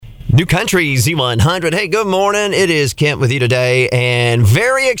New Country Z100. Hey, good morning. It is Kent with you today, and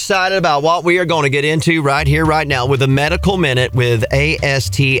very excited about what we are going to get into right here, right now, with a Medical Minute with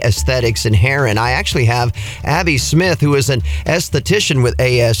AST Aesthetics in Heron. I actually have Abby Smith, who is an esthetician with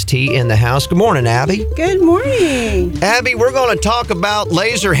AST, in the house. Good morning, Abby. Good morning. Abby, we're going to talk about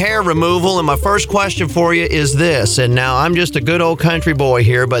laser hair removal, and my first question for you is this. And now, I'm just a good old country boy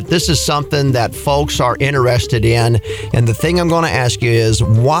here, but this is something that folks are interested in. And the thing I'm going to ask you is,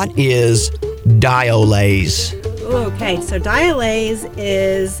 what is Diolaze? Okay, so Diolaze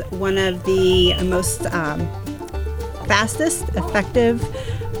is one of the most fastest, effective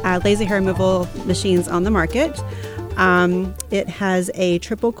laser hair removal machines on the market. It has a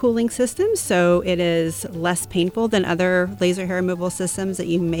triple cooling system, so it is less painful than other laser hair removal systems that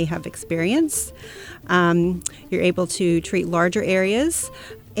you may have experienced. You're able to treat larger areas,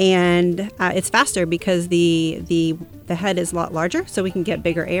 and it's faster because the head is a lot larger, so we can get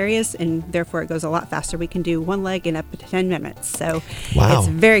bigger areas, and therefore it goes a lot faster. We can do one leg in up to 10 minutes, so It's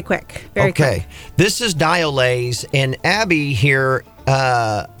very quick. Very quick. This is Diolaze, and Abby here,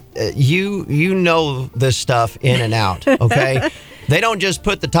 you know this stuff in and out, okay? They don't just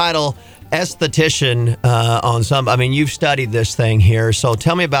put the title esthetician on some. I mean, you've studied this thing here, so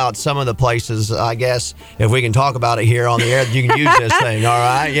tell me about some of the places, I guess, if we can talk about it here on the air, that you can use this thing, all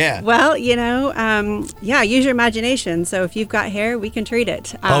right? Yeah. Well, use your imagination. So if you've got hair, we can treat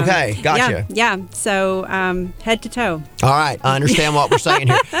it. Okay, gotcha. Yeah. So head to toe. All right, I understand what we're saying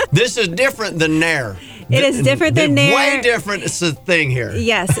here. This is different than Nair. It is different than Nair. Way different. It's a thing here.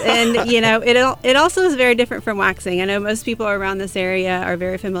 Yes, and it also is very different from waxing. I know most people around this area are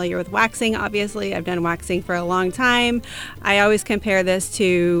very familiar with waxing. Obviously, I've done waxing for a long time. I always compare this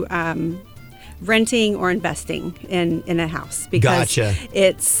to renting or investing in a house, because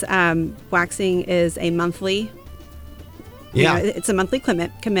it's waxing is a monthly. It's a monthly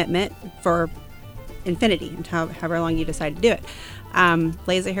commitment for infinity, and however long you decide to do it.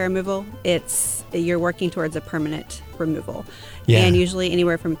 Laser hair removal, you're working towards a permanent removal, and usually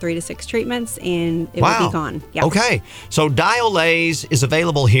anywhere from 3 to 6 treatments, and it will be gone. Yeah. Okay, so Diolaze is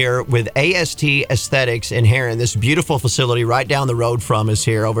available here with AST Aesthetics in Heron, this beautiful facility right down the road from us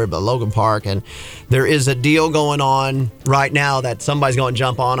here over at Logan Park, and there is a deal going on right now that somebody's going to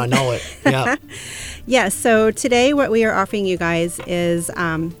jump on. I know it. Yeah. Yes, so today what we are offering you guys is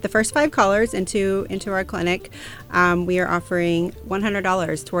the first 5 callers into our clinic. We are offering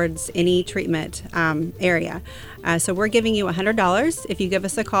 $100 towards any treatment area. So we're giving you $100 if you give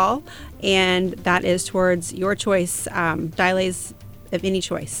us a call, and that is towards your choice, Diolaze of any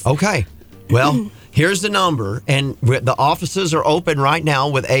choice. Okay. Well, here's the number, and the offices are open right now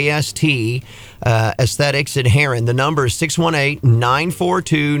with AST Aesthetics in Heron. The number is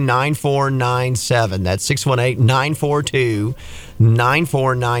 618-942-9497. That's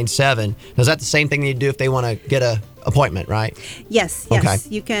 618-942-9497. Is that the same thing you do if they want to get a appointment, right? Yes. Okay.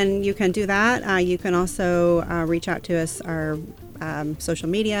 You can do that. You can also reach out to us, our social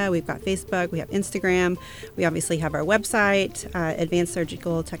media. We've got Facebook, we have Instagram, we obviously have our website,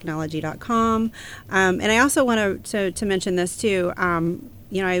 advancedsurgicaltechnology.com. And I also want to mention this too.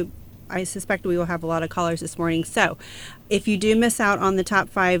 I suspect we will have a lot of callers this morning. So if you do miss out on the top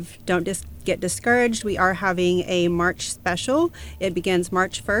 5, don't just get discouraged. We are having a March special. It begins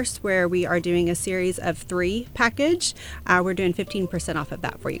March 1st, where we are doing a series of 3 package. We're doing 15% off of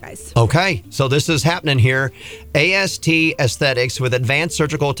that for you guys. Okay, so this is happening here. AST Aesthetics with advanced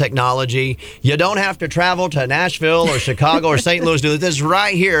surgical technology. You don't have to travel to Nashville or Chicago or St. Louis to do this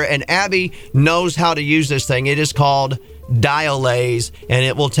right here. And Abby knows how to use this thing. It is called Diolaze, and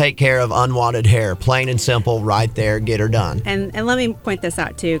it will take care of unwanted hair. Plain and simple, right there. Get her done. And let me point this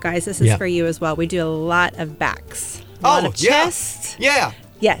out too, guys. This is for you as well. We do a lot of backs, a lot of chest. Yeah.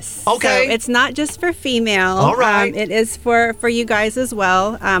 Yes. Okay. So it's not just for female. All right. It is for you guys as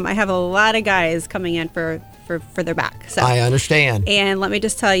well. I have a lot of guys coming in for their back. So I understand. And let me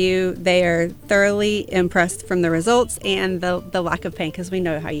just tell you, they are thoroughly impressed from the results and the lack of pain, because we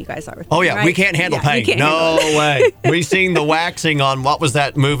know how you guys are. Oh, yeah. Right? We can't handle pain. No way. We've seen the waxing on, what was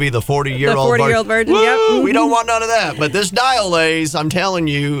that movie, The 40-Year-Old Virgin? The 40-Year-Old Virgin, yep. We don't want none of that. But this Diolaze, I'm telling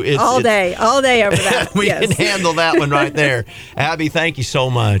you. It's all day over that. We can handle that one right there. Abby, thank you so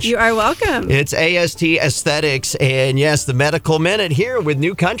much. You are welcome. It's AST Aesthetics, and yes, the Medical Minute here with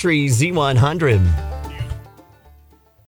New Country Z100.